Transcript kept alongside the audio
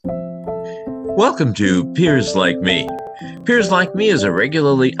Welcome to Peers Like Me. Peers Like Me is a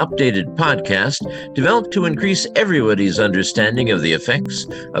regularly updated podcast developed to increase everybody's understanding of the effects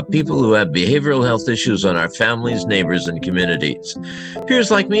of people who have behavioral health issues on our families, neighbors, and communities.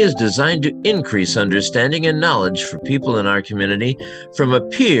 Peers Like Me is designed to increase understanding and knowledge for people in our community from a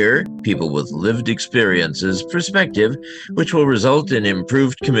peer, people with lived experiences, perspective, which will result in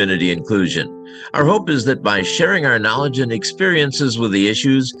improved community inclusion. Our hope is that by sharing our knowledge and experiences with the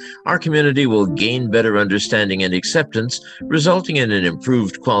issues, our community will gain better understanding and acceptance, resulting in an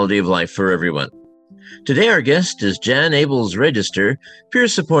improved quality of life for everyone. Today, our guest is Jan Abels-Register, peer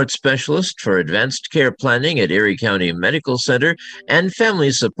support specialist for advanced care planning at Erie County Medical Center and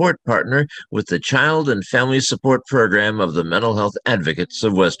family support partner with the Child and Family Support Program of the Mental Health Advocates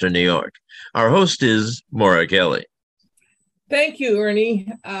of Western New York. Our host is Maura Kelley. Thank you, Ernie.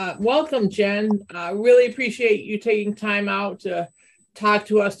 Welcome, Jen. Really appreciate you taking time out to talk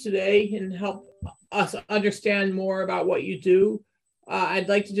to us today and help us understand more about what you do. I'd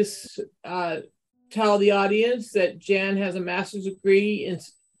like to just tell the audience that Jan has a master's degree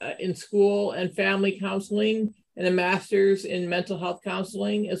in school and family counseling and a master's in mental health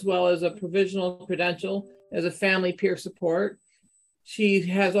counseling, as well as a provisional credential as a family peer support. She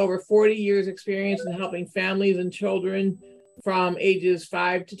has over 40 years experience in helping families and children from ages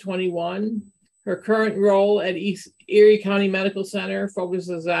 5 to 21. Her current role at Erie County Medical Center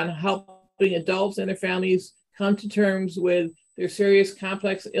focuses on helping adults and their families come to terms with their serious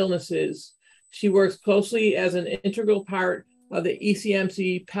complex illnesses. She works closely as an integral part of the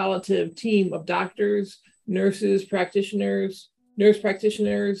ECMC palliative team of doctors, nurse practitioners,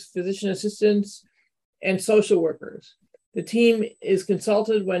 physician assistants, and social workers. The team is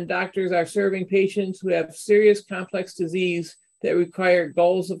consulted when doctors are serving patients who have serious complex disease that require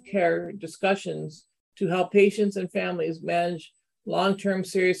goals of care discussions to help patients and families manage long-term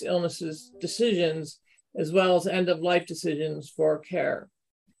serious illnesses decisions, as well as end-of-life decisions for care.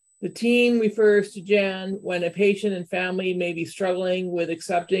 The team refers to Jan when a patient and family may be struggling with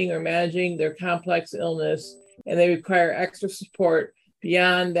accepting or managing their complex illness, and they require extra support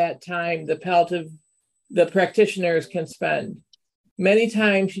beyond that time the practitioners can spend. Many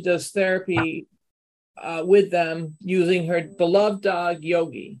times she does therapy with them using her beloved dog,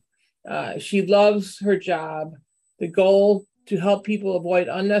 Yogi. She loves her job, the goal to help people avoid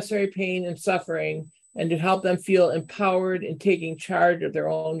unnecessary pain and suffering and to help them feel empowered in taking charge of their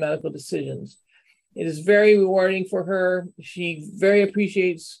own medical decisions. It is very rewarding for her. She very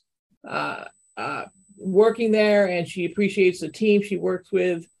appreciates working there, and she appreciates the team she works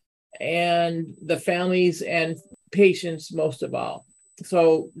with and the families and patients most of all.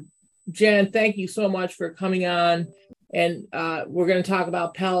 So, Jen, thank you so much for coming on. And we're going to talk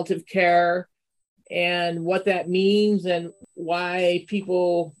about palliative care and what that means and why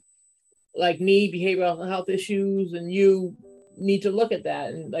people like me, behavioral health issues, and you need to look at that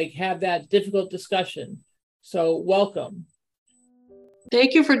and like have that difficult discussion. So welcome.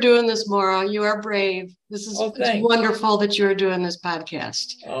 Thank you for doing this, Maura. You are brave. This is it's wonderful that you are doing this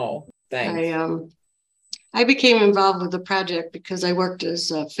podcast. Oh, thanks. I became involved with the project because I worked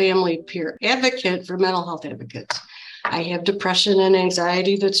as a family peer advocate for mental health advocates. I have depression and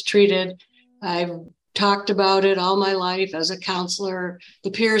anxiety that's treated. I've talked about it all my life as a counselor.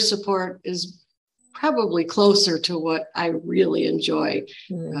 The peer support is probably closer to what I really enjoy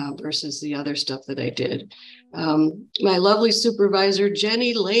versus the other stuff that I did. My lovely supervisor,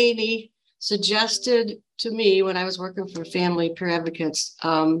 Jenny Laney, suggested to me when I was working for family peer advocates,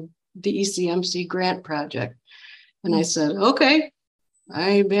 the ECMC grant project. And I said, okay,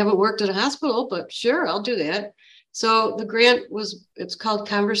 I haven't worked at a hospital, but sure, I'll do that. So the grant it's called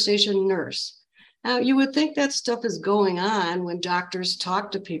Conversation Nurse. Now, you would think that stuff is going on when doctors talk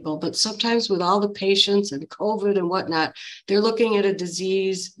to people, but sometimes with all the patients and COVID and whatnot, they're looking at a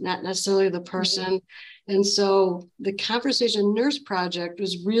disease, not necessarily the person. And so the Conversation Nurse Project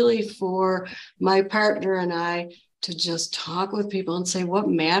was really for my partner and I to just talk with people and say, what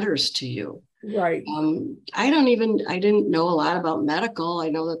matters to you? Right. I didn't know a lot about medical. I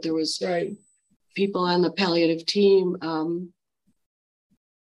know that there was people on the palliative team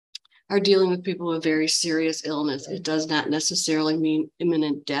are dealing with people with very serious illness. It does not necessarily mean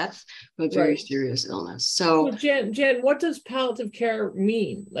imminent death, but very serious illness. So Jen, what does palliative care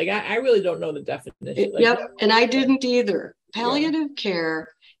mean? Like, I really don't know the definition. And I didn't either. Palliative care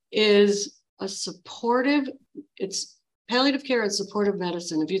is palliative care and supportive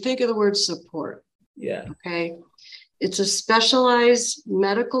medicine. If you think of the word support, okay, it's a specialized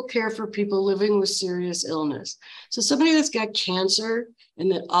medical care for people living with serious illness. So somebody that's got cancer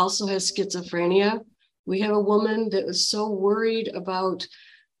and that also has schizophrenia. We have a woman that was so worried about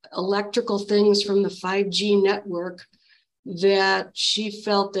electrical things from the 5G network that she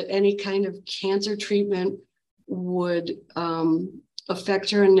felt that any kind of cancer treatment would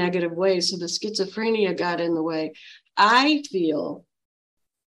affect her in negative ways. So the schizophrenia got in the way. I feel,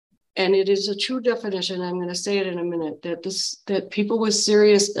 and it is a true definition, I'm going to say it in a minute, that people with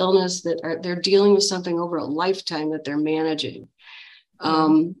serious illness they're dealing with something over a lifetime that they're managing.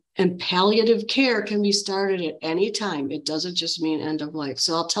 And palliative care can be started at any time. It doesn't just mean end of life.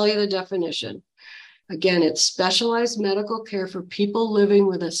 So I'll tell you the definition. Again, it's specialized medical care for people living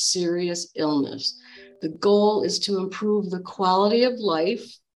with a serious illness. The goal is to improve the quality of life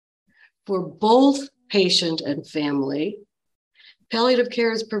for both patient and family. Palliative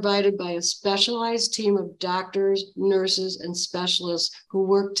care is provided by a specialized team of doctors, nurses, and specialists who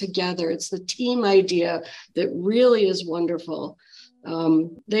work together. It's the team idea that really is wonderful.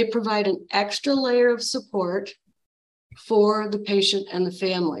 They provide an extra layer of support for the patient and the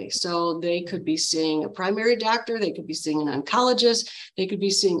family. So they could be seeing a primary doctor, they could be seeing an oncologist, they could be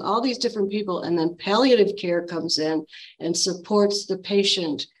seeing all these different people, and then palliative care comes in and supports the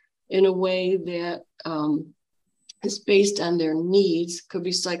patient in a way that is based on their needs, could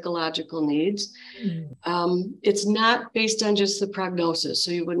be psychological needs. It's not based on just the prognosis.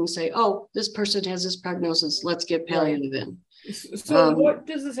 So you wouldn't say, oh, this person has this prognosis, let's get palliative in. So what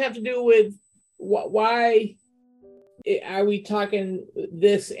does this have to do with why are we talking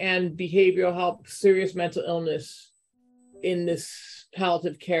this and behavioral health, serious mental illness in this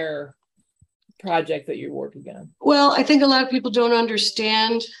palliative care project that you're working on? Well, I think a lot of people don't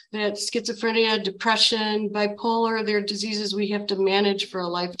understand that schizophrenia, depression, bipolar, they're diseases we have to manage for a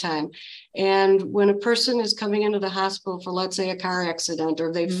lifetime. And when a person is coming into the hospital for, let's say, a car accident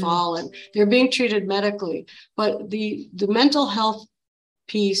or they've fallen, they're being treated medically. But the mental health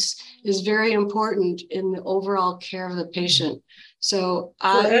piece is very important in the overall care of the patient. So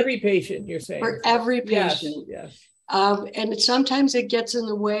for every patient, you're saying? For every patient. Yes. And sometimes it gets in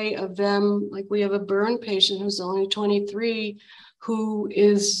the way of them. Like we have a burn patient who's only 23, who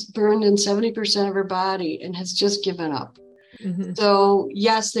is burned in 70% of her body and has just given up. So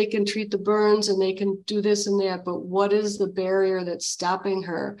yes, they can treat the burns and they can do this and that, but what is the barrier that's stopping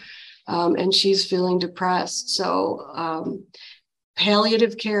her? And she's feeling depressed. So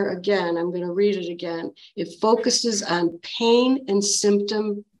palliative care, again, I'm going to read it again. It focuses on pain and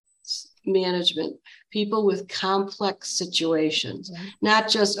symptom management, people with complex situations, not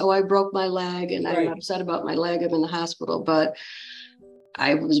just, oh, I broke my leg and I'm upset about my leg, I'm in the hospital, but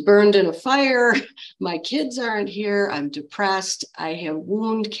I was burned in a fire, my kids aren't here, I'm depressed, I have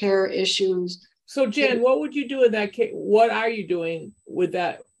wound care issues. So Jen, what would you do in that case? What are you doing with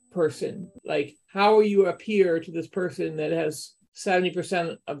that person? Like, how are you a peer to this person that has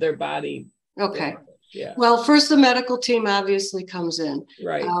 70% of their body? Okay. Yeah. Well, first the medical team obviously comes in.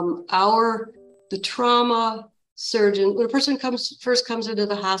 Right. The trauma surgeon, when a person first comes into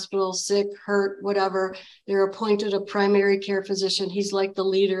the hospital, sick, hurt, whatever, they're appointed a primary care physician. He's like the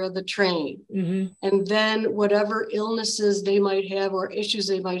leader of the train. And then whatever illnesses they might have or issues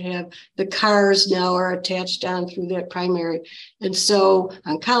they might have, the cars now are attached on through that primary. And so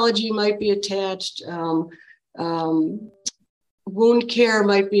oncology might be attached, wound care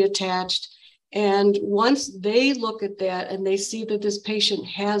might be attached. And once they look at that and they see that this patient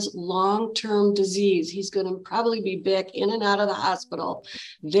has long-term disease, he's going to probably be back in and out of the hospital,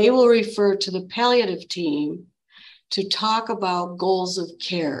 they will refer to the palliative team to talk about goals of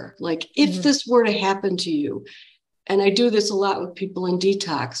care. Like if this were to happen to you, and I do this a lot with people in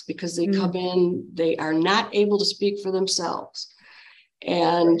detox because they come in, they are not able to speak for themselves.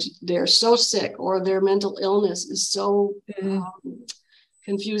 And they're so sick or their mental illness is so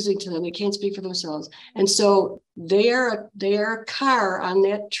confusing to them. They can't speak for themselves. And so they are a car on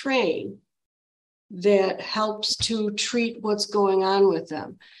that train that helps to treat what's going on with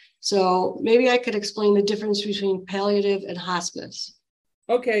them. So maybe I could explain the difference between palliative and hospice.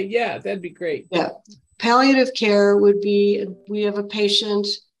 Okay, yeah, that'd be great. Yeah. Palliative care would be, we have a patient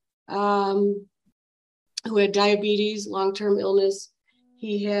who had diabetes, long-term illness.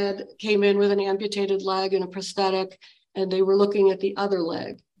 He came in with an amputated leg and a prosthetic, and they were looking at the other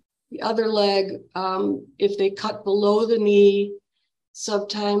leg. The other leg, if they cut below the knee,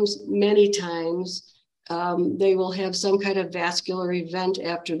 sometimes, many times, they will have some kind of vascular event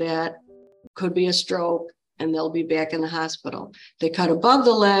after that, could be a stroke, and they'll be back in the hospital. They cut above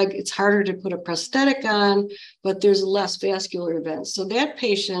the leg, it's harder to put a prosthetic on, but there's less vascular events. So that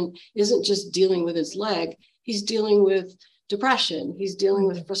patient isn't just dealing with his leg, he's dealing with depression, he's dealing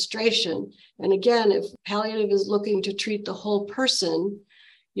with frustration. And again, if palliative is looking to treat the whole person,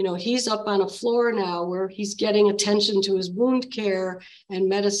 He's up on a floor now where he's getting attention to his wound care and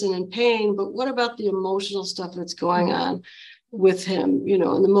medicine and pain. But what about the emotional stuff that's going on with him,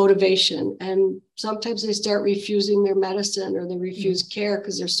 and the motivation? And sometimes they start refusing their medicine or they refuse care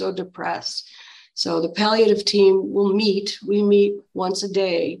because they're so depressed. So the palliative team we meet once a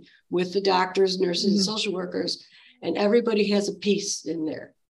day with the doctors, nurses, and social workers, and everybody has a piece in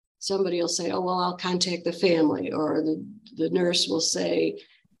there. Somebody will say, oh, well, I'll contact the family, or the nurse will say,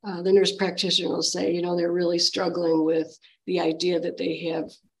 the nurse practitioner will say, they're really struggling with the idea that they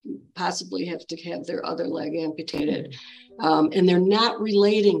possibly have to have their other leg amputated. And they're not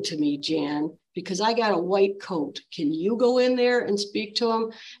relating to me, Jan, because I got a white coat. Can you go in there and speak to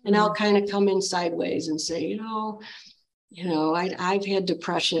them? And I'll kind of come in sideways and say, I've had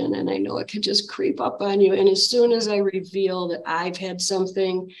depression, and I know it can just creep up on you. And as soon as I reveal that I've had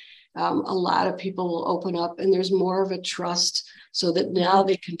something, a lot of people will open up, and there's more of a trust, so that now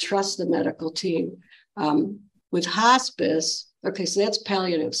they can trust the medical team. With hospice, okay, so that's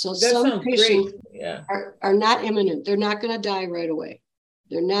palliative. So some patients are not imminent. They're not going to die right away.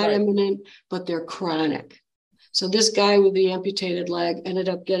 They're not imminent, but they're chronic. So this guy with the amputated leg ended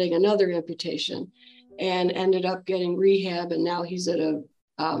up getting another amputation and ended up getting rehab. And now he's at a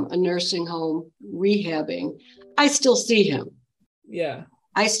nursing home rehabbing. I still see him. Yeah.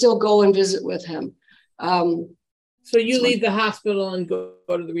 I still go and visit with him. So you leave the hospital and go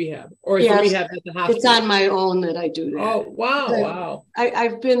to the rehab, or is the rehab at the hospital? It's on my own that I do that. Oh, wow.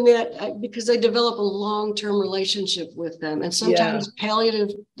 I've been that because I develop a long-term relationship with them. And sometimes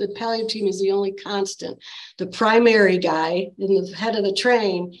the palliative team is the only constant. The primary guy in the head of the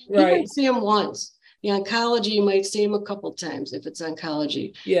train, you might see him once. The oncology, you might see him a couple times if it's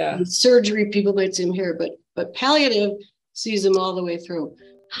oncology. Yeah. And surgery, people might see him here, but palliative sees them all the way through.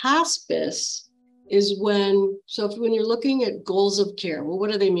 Hospice is when you're looking at goals of care, well,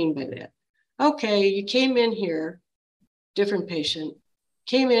 what do they mean by that? Okay, you came in here, different patient,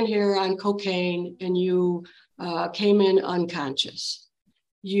 came in here on cocaine, and you came in unconscious.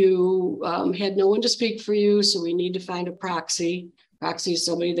 You had no one to speak for you, so we need to find a proxy. Proxy is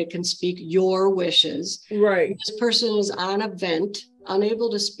somebody that can speak your wishes. Right. This person is on a vent,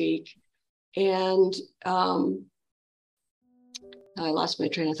 unable to speak, and I lost my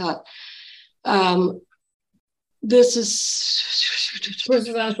train of thought. This is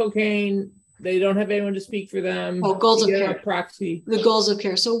person on cocaine. They don't have anyone to speak for them. Oh, goals of care. Proxy. The goals of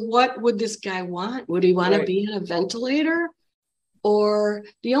care. So what would this guy want? Would he want to be in a ventilator? Or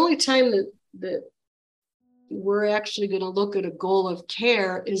the only time that we're actually going to look at a goal of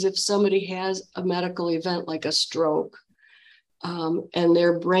care is if somebody has a medical event like a stroke, and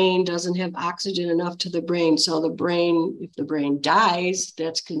their brain doesn't have oxygen enough to the brain. So if the brain dies,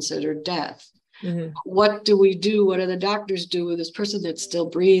 that's considered death. Mm-hmm. What do we do? What do the doctors do with this person that's still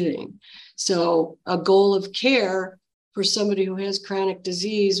breathing? So a goal of care for somebody who has chronic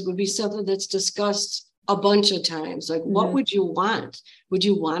disease would be something that's discussed a bunch of times. Like, what would you want? Would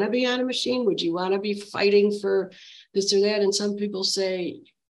you want to be on a machine? Would you want to be fighting for this or that? And some people say,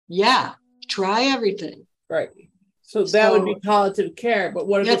 yeah, try everything. Right. So that would be palliative care. But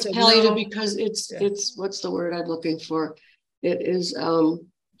what if that's palliative? Because it's what's the word I'm looking for? It is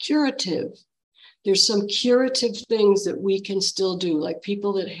curative. There's some curative things that we can still do, like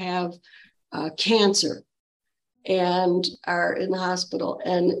people that have cancer and are in the hospital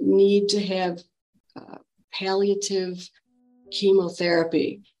and need to have palliative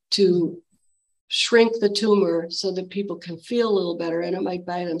chemotherapy to shrink the tumor so that people can feel a little better, and it might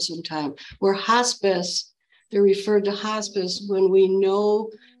buy them some time. Where hospice, they're referred to hospice when we know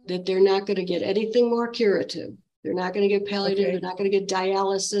that they're not going to get anything more curative. They're not going to get palliative. Okay. They're not going to get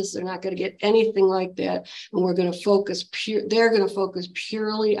dialysis. They're not going to get anything like that. And we're going to focus they're going to focus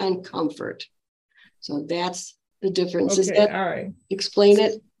purely on comfort. So that's the difference. Okay, is that all right? Explain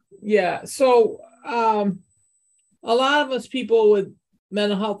it. Yeah. So a lot of us people with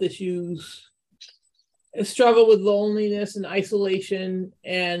mental health issues struggle with loneliness and isolation,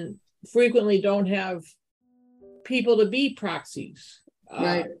 and frequently don't have people to be proxies.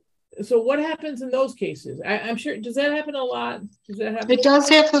 Right. So what happens in those cases? I'm sure, does that happen a lot? Does that happen? It does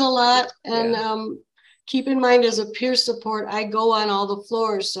happen a lot. And keep in mind, as a peer support, I go on all the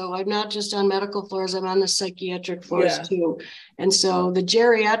floors. So I'm not just on medical floors, I'm on the psychiatric floors too. And so the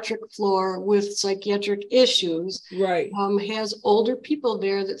geriatric floor with psychiatric issues has older people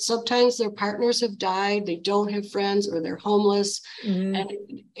there that sometimes their partners have died, they don't have friends, or they're homeless. Mm-hmm. And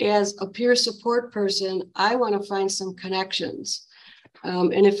as a peer support person, I want to find some connections.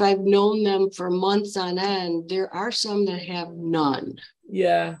 And if I've known them for months on end, there are some that have none.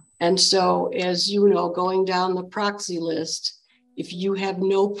 Yeah. And so, as you know, going down the proxy list, if you have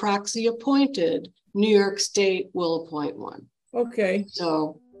no proxy appointed, New York State will appoint one. Okay.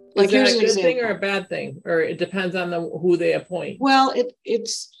 So, like, here's is that a an good thing example. or a bad thing, or it depends on who they appoint? Well,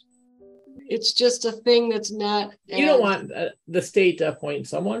 it's just a thing that's not. You don't want the state to appoint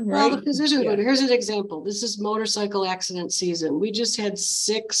someone, right? Well, the physician would. Here's an example. This is motorcycle accident season. We just had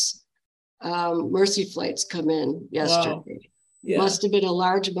 6 Mercy flights come in yesterday. Wow. Yeah. Must have been a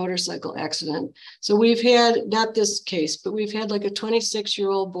large motorcycle accident. So we've had, not this case, but we've had like a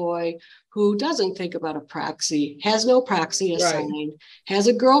 26-year-old boy who doesn't think about a proxy, has no proxy assigned, right, has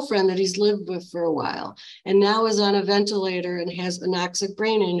a girlfriend that he's lived with for a while, and now is on a ventilator and has anoxic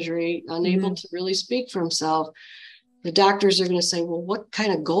brain injury, unable to really speak for himself. The doctors are going to say, well, what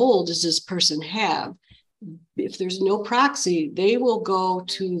kind of goal does this person have? If there's no proxy, they will go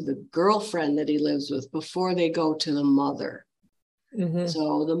to the girlfriend that he lives with before they go to the mother.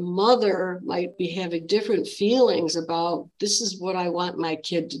 So the mother might be having different feelings about, this is what I want my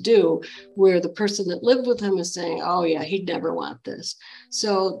kid to do, where the person that lived with him is saying, oh yeah, he'd never want this.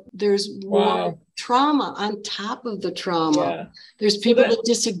 So there's more trauma on top of the trauma. Yeah. There's people that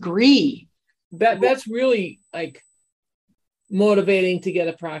disagree. That's really like motivating to get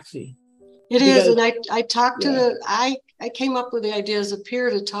a proxy. It is. And I talked to I came up with the idea as a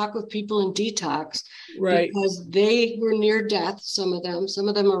peer to talk with people in detox, right? Because they were near death. Some of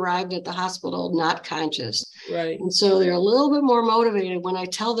them arrived at the hospital not conscious, right? And so they're a little bit more motivated. When I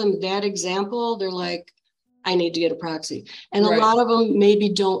tell them that example, they're like, I need to get a proxy. And a lot of them maybe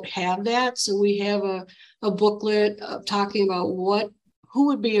don't have that. So we have a booklet talking about who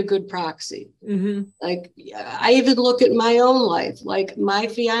would be a good proxy. Like, I even look at my own life. Like, my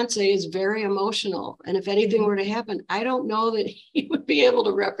fiance is very emotional. And if anything were to happen, I don't know that he would be able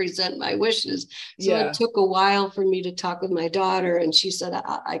to represent my wishes. So it took a while for me to talk with my daughter. And she said,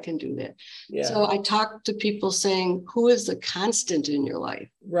 I can do that. Yeah. So I talked to people saying, who is the constant in your life?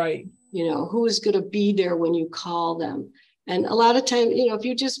 Right. Who is going to be there when you call them? And a lot of times, if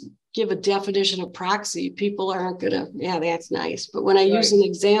you just give a definition of proxy, people aren't going to, yeah, that's nice. But when I use an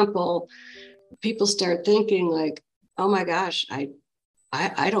example, people start thinking like, oh my gosh,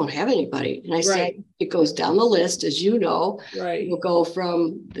 I don't have anybody. And I say, it goes down the list, as you know, we'll go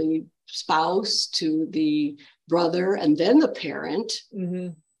from the spouse to the brother and then the parent,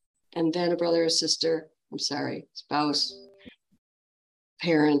 and then a brother or sister, spouse,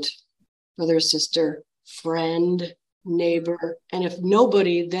 parent, brother or sister, friend, neighbor, and if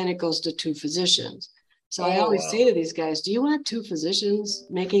nobody, then it goes to 2 physicians. So I always say to these guys, do you want 2 physicians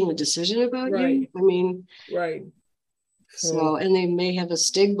making a decision about you? I mean, so, and they may have a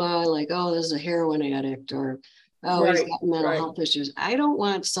stigma like, oh, this is a heroin addict, or oh, he's got mental health issues. I don't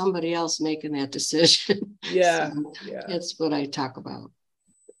want somebody else making that decision. So that's what I talk about.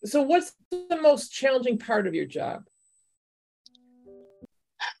 So what's the most challenging part of your job?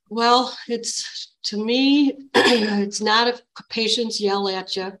 Well, to me, it's not if patients yell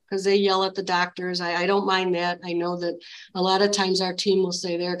at you, because they yell at the doctors. I don't mind that. I know that a lot of times our team will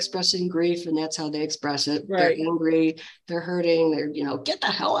say they're expressing grief, and that's how they express it. They're angry, they're hurting, they're, get the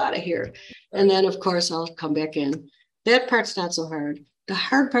hell out of here. And then, of course, I'll come back in. That part's not so hard. The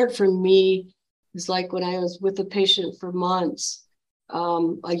hard part for me is like when I was with a patient for months,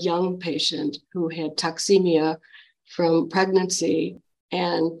 a young patient who had toxemia from pregnancy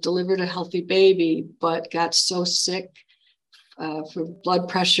and delivered a healthy baby, but got so sick for blood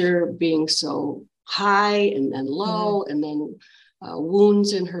pressure being so high and then low, and then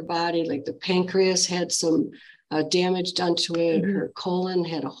wounds in her body, like the pancreas had some damage done to it. Her colon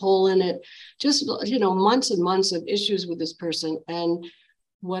had a hole in it. Just, months and months of issues with this person. And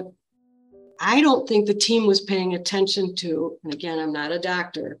what I don't think the team was paying attention to, and again, I'm not a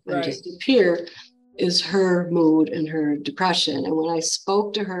doctor, I'm just a peer, is her mood and her depression. And when I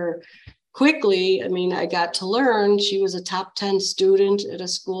spoke to her quickly, I got to learn she was a top 10 student at a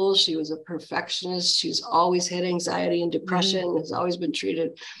school. She was a perfectionist. She's always had anxiety and depression, has always been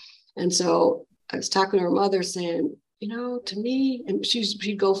treated. And so I was talking to her mother saying, to me, and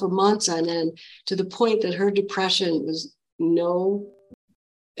she'd go for months on end, to the point that her depression was no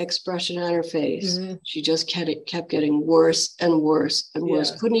expression on her face. She just kept getting worse and worse and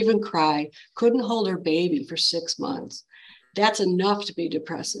worse. Couldn't even cry, couldn't hold her baby for 6 months. That's enough to be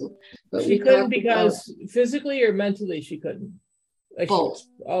depressing. But she couldn't because physically or mentally she couldn't? Like both.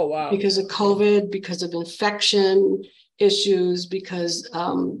 Oh, wow. Because of COVID, because of infection issues, because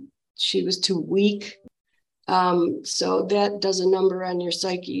she was too weak. So that does a number on your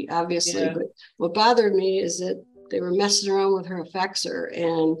psyche, obviously. But what bothered me is that they were messing around with her Effexor.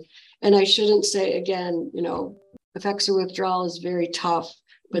 And I shouldn't say, again, Effexor withdrawal is very tough,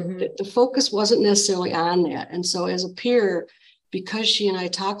 but the focus wasn't necessarily on that. And so as a peer, because she and I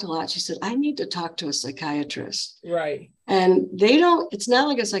talked a lot, she said, I need to talk to a psychiatrist. Right. And it's not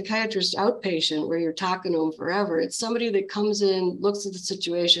like a psychiatrist outpatient where you're talking to them forever. It's somebody that comes in, looks at the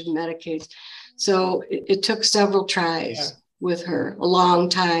situation, medicates. So it took several tries with her, a long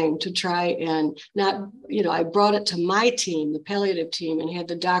time to try and not, I brought it to my team, the palliative team, and had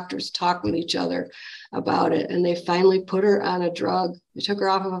the doctors talk with each other about it. And they finally put her on a drug. They took her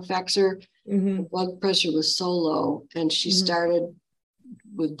off of Effexor. Her blood pressure was so low, and she started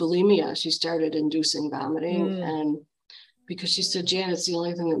with bulimia. She started inducing vomiting, and because she said, Jan, it's the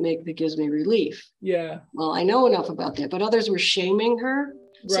only thing that gives me relief. Yeah. Well, I know enough about that, but others were shaming her.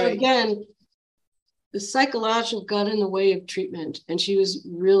 Right. So again, the psychological got in the way of treatment, and she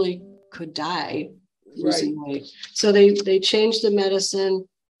could die losing weight. So they changed the medicine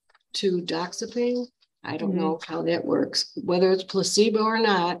to doxepin. I don't know how that works, whether it's placebo or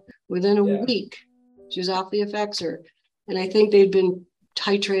not. Within a week, she was off the Effexor. And I think they'd been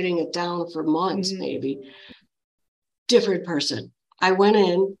titrating it down for months, maybe. Different person. I went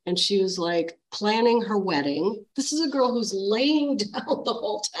in and she was like planning her wedding. This is a girl who's laying down the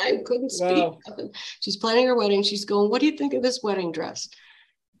whole time, couldn't speak. Wow. She's planning her wedding. She's going, what do you think of this wedding dress?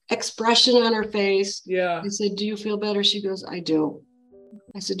 Expression on her face. Yeah. I said, do you feel better? She goes, I do.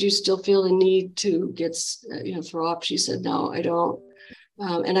 I said, do you still feel the need to throw up? She said, no, I don't.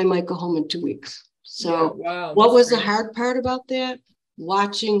 And I might go home in 2 weeks. So what was the hard part about that?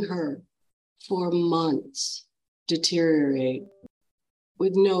 Watching her for months deteriorate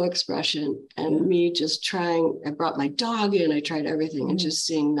with no expression, and me just trying. I brought my dog in. I tried everything and just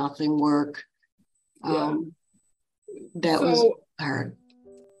seeing nothing work. That was hard.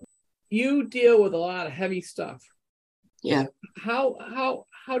 You deal with a lot of heavy stuff. Yeah. How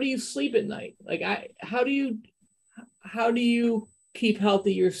do you sleep at night? Like how do you keep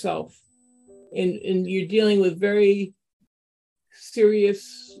healthy yourself? And you're dealing with very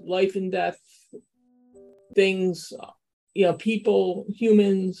serious life and death things, people,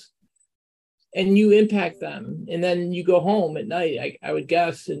 humans, and you impact them. And then you go home at night, I would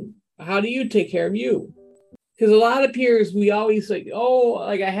guess. And how do you take care of you? Because a lot of peers, we always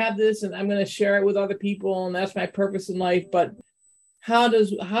I have this and I'm going to share it with other people and that's my purpose in life. But how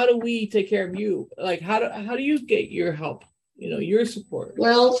do we take care of you? Like, how do you get your help, your support?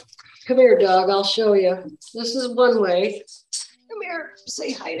 Well, come here, dog. I'll show you. This is one way. Come here.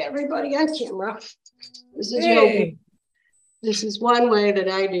 Say hi to everybody on camera. This is yoga. This is one way that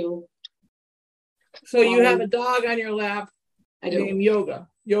I do. So you have a dog on your lap named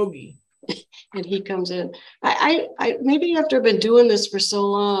Yogi. And he comes in. I maybe after I've been doing this for so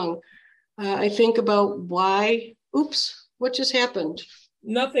long, I think about why. Oops, what just happened?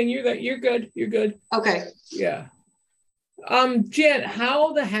 Nothing. You're good. You're good. Okay. Yeah. Jen,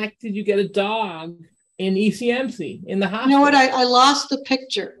 how the heck did you get a dog in ECMC in the hospital? You know what? I lost the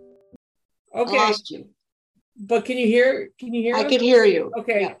picture. Okay. I lost you. But can you hear? I could hear you.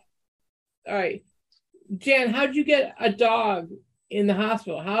 Okay. Yeah. All right. Jan, how did you get a dog in the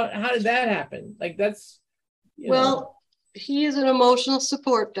hospital? How did that happen? Like that's. Well, he is an emotional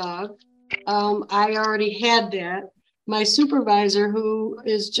support dog. I already had that. My supervisor, who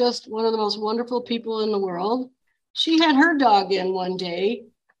is just one of the most wonderful people in the world, she had her dog in one day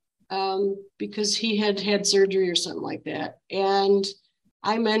because he had surgery or something like that. And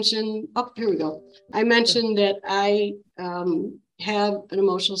I mentioned, here we go. I mentioned that I have an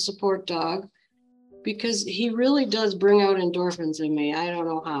emotional support dog because he really does bring out endorphins in me. I don't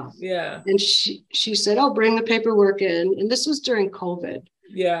know how. Yeah. And she said, oh, bring the paperwork in. And this was during COVID.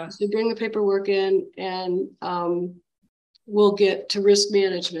 Yeah. So bring the paperwork in and we'll get to risk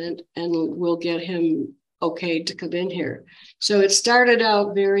management and we'll get him okay to come in here. So it started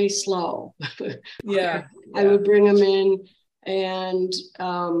out very slow. Yeah. I would bring him in and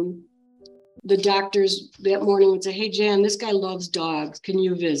the doctors that morning would say, hey, Jan, this guy loves dogs. Can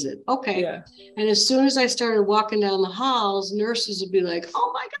you visit? Okay. Yeah. And as soon as I started walking down the halls, nurses would be like,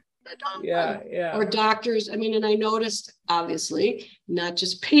 oh my God, the dog. Yeah, yeah. Or doctors. I mean, and I noticed, obviously, not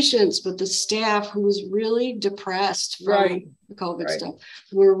just patients, but the staff who was really depressed from the COVID stuff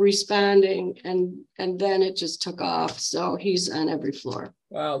were responding. And then it just took off. So he's on every floor.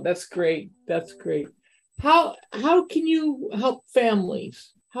 Wow, that's great. That's great. How can you help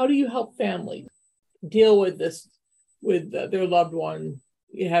families? How do you help families deal with this, with their loved one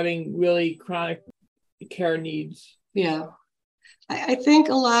having really chronic care needs? Yeah, I think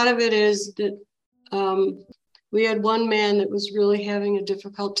a lot of it is that we had one man that was really having a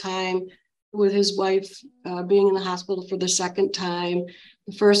difficult time with his wife being in the hospital for the second time.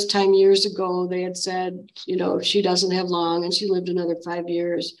 The first time years ago, they had said, she doesn't have long and she lived another 5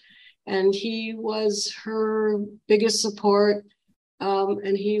 years. And he was her biggest support.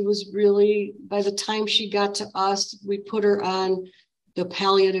 And he was really, by the time she got to us, we put her on the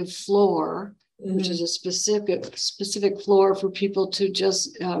palliative floor, which is a specific floor for people to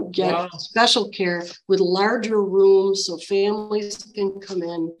just get special care with larger rooms so families can come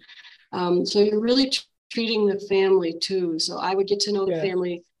in. So you're really treating the family too. So I would get to know the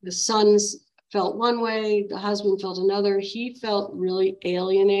family. The sons felt one way, the husband felt another. He felt really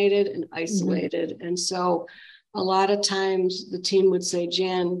alienated and isolated. And so a lot of times the team would say,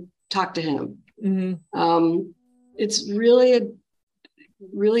 Jan, talk to him. It's really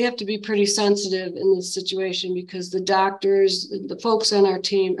have to be pretty sensitive in this situation because the doctors, the folks on our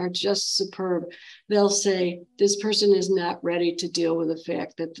team are just superb. They'll say, this person is not ready to deal with the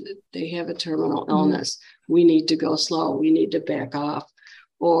fact that they have a terminal illness. We need to go slow. We need to back off.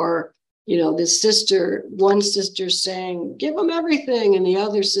 Or, you know, one sister saying, give them everything. And the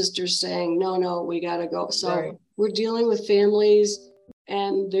other sister saying, no, we got to go. So we're dealing with families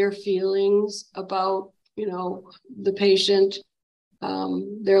and their feelings about, you know, the patient,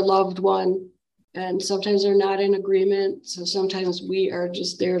 their loved one, and sometimes they're not in agreement. So sometimes we are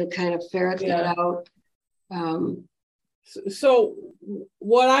just there to kind of ferret that out. So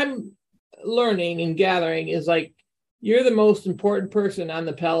what I'm learning and gathering is like, you're the most important person on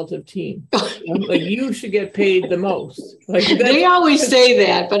the palliative team. Like you should get paid the most. Like they always say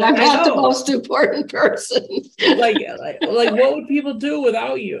that, but I'm not the most important person. like what would people do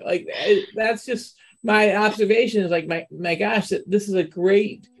without you? Like that's just my observation is like, my gosh, this is a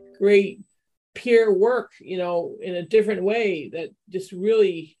great peer work, you know, in a different way that just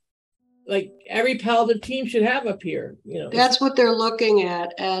really, like every palliative team should have a peer, you know. That's what they're looking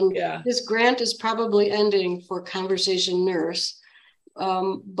at. And this grant is probably ending for Conversation Nurse.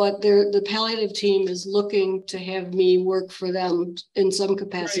 But the palliative team is looking to have me work for them in some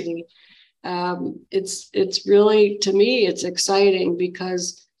capacity. It's really, to me, it's exciting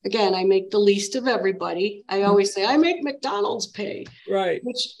because, again, I make the least of everybody. I always say I make McDonald's pay,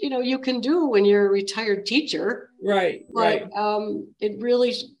 which, you know, you can do when you're a retired teacher. But it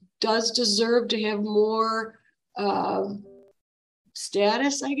really does deserve to have more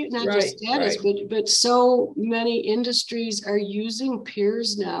status, I get, not just status, but so many industries are using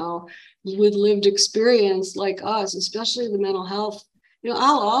peers now with lived experience like us, especially the mental health. You know,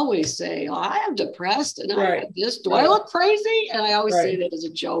 I'll always say, oh, I am depressed and I have this. Do I look crazy? And I always say that as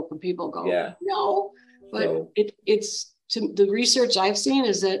a joke, and people go, no. But it's the research I've seen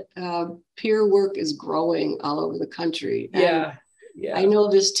is that peer work is growing all over the country. I know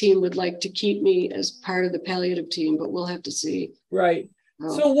this team would like to keep me as part of the palliative team, but we'll have to see.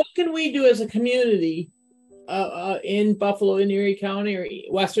 So what can we do as a community in Buffalo, in Erie County or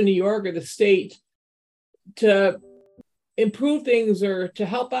Western New York or the state to improve things or to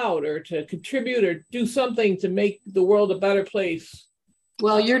help out or to contribute or do something to make the world a better place?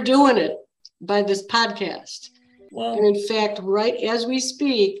 Well, you're doing it by this podcast. And in fact, right as we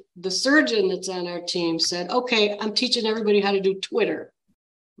speak, the surgeon that's on our team said, okay, I'm teaching everybody how to do Twitter.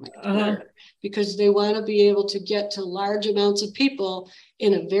 Because they want to be able to get to large amounts of people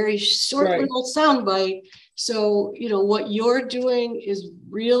in a very short little soundbite. So, you know, what you're doing is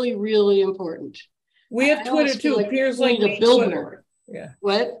really, really important. We have Twitter too. Like peers like me Twitter.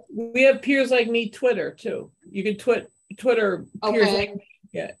 What? We have peers like me Twitter too. You can Twitter peers like me.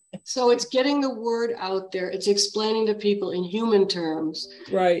 So it's getting the word out there. It's explaining to people in human terms,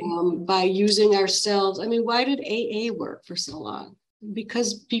 by using ourselves. I mean, why did AA work for so long?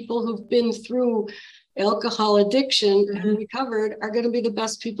 Because people who've been through alcohol addiction and recovered are going to be the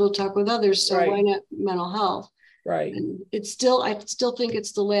best people to talk with others. So why not mental health? And I still think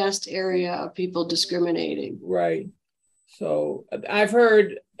it's the last area of people discriminating. So I've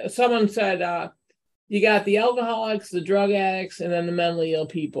heard someone said, you got the alcoholics, the drug addicts, and then the mentally ill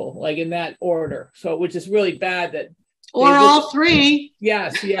people, like in that order. So, which is really bad that. Or all three.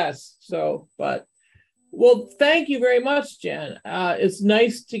 Yes. So, well, thank you very much, Jen. It's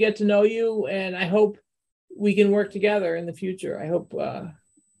nice to get to know you, and I hope we can work together in the future. I hope,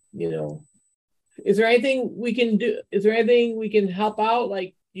 you know, is there anything we can do? Is there anything we can help out?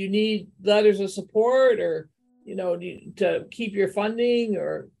 Like, you need letters of support or, you know, to keep your funding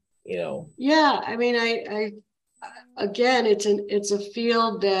or, you know? I mean, I again, it's a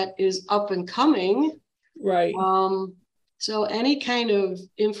field that is up and coming. So any kind of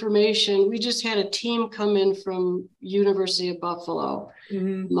information, we just had a team come in from University of Buffalo.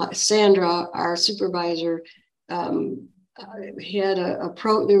 Sandra, our supervisor, had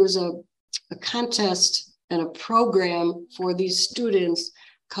there was a contest and a program for these students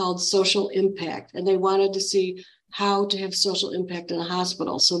called Social Impact. And they wanted to see how to have social impact in a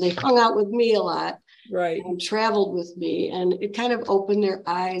hospital. So they hung out with me a lot. Right. and traveled with me, and it kind of opened their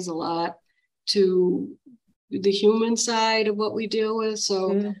eyes a lot to the human side of what we deal with.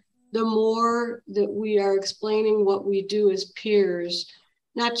 So the more that we are explaining what we do as peers,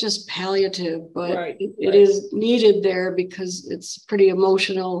 not just palliative, but it is needed there because it's a pretty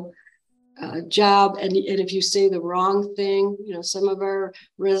emotional job. And if you say the wrong thing, some of our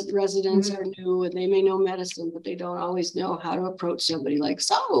residents are new and they may know medicine, but they don't always know how to approach somebody like,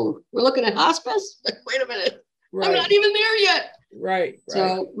 so we're looking at hospice? Like, wait a minute, I'm not even there yet. Right.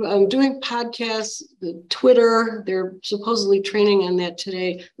 So I'm doing podcasts, the Twitter, they're supposedly training on that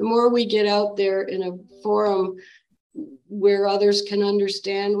today. The more we get out there in a forum where others can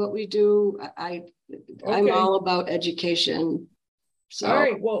understand what we do, I'm all about education. So. All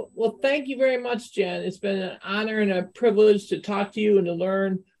right. Well, thank you very much, Jen. It's been an honor and a privilege to talk to you and to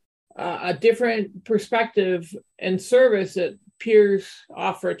learn a different perspective and service that peers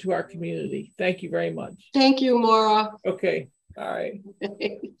offer to our community. Thank you very much. Thank you, Maura. Okay. All right.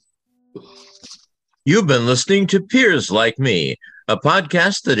 You've been listening to Peers Like Me, a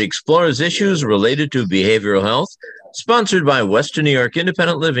podcast that explores issues related to behavioral health, sponsored by Western New York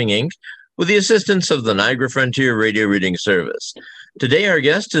Independent Living, Inc., with the assistance of the Niagara Frontier Radio Reading Service. Today, our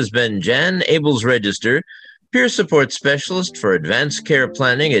guest has been Jan Abels-Register, Peer Support Specialist for Advanced Care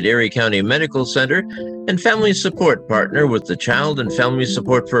Planning at Erie County Medical Center and Family Support Partner with the Child and Family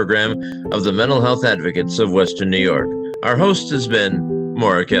Support Program of the Mental Health Advocates of Western New York. Our host has been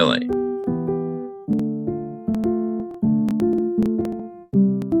Maura Kelley.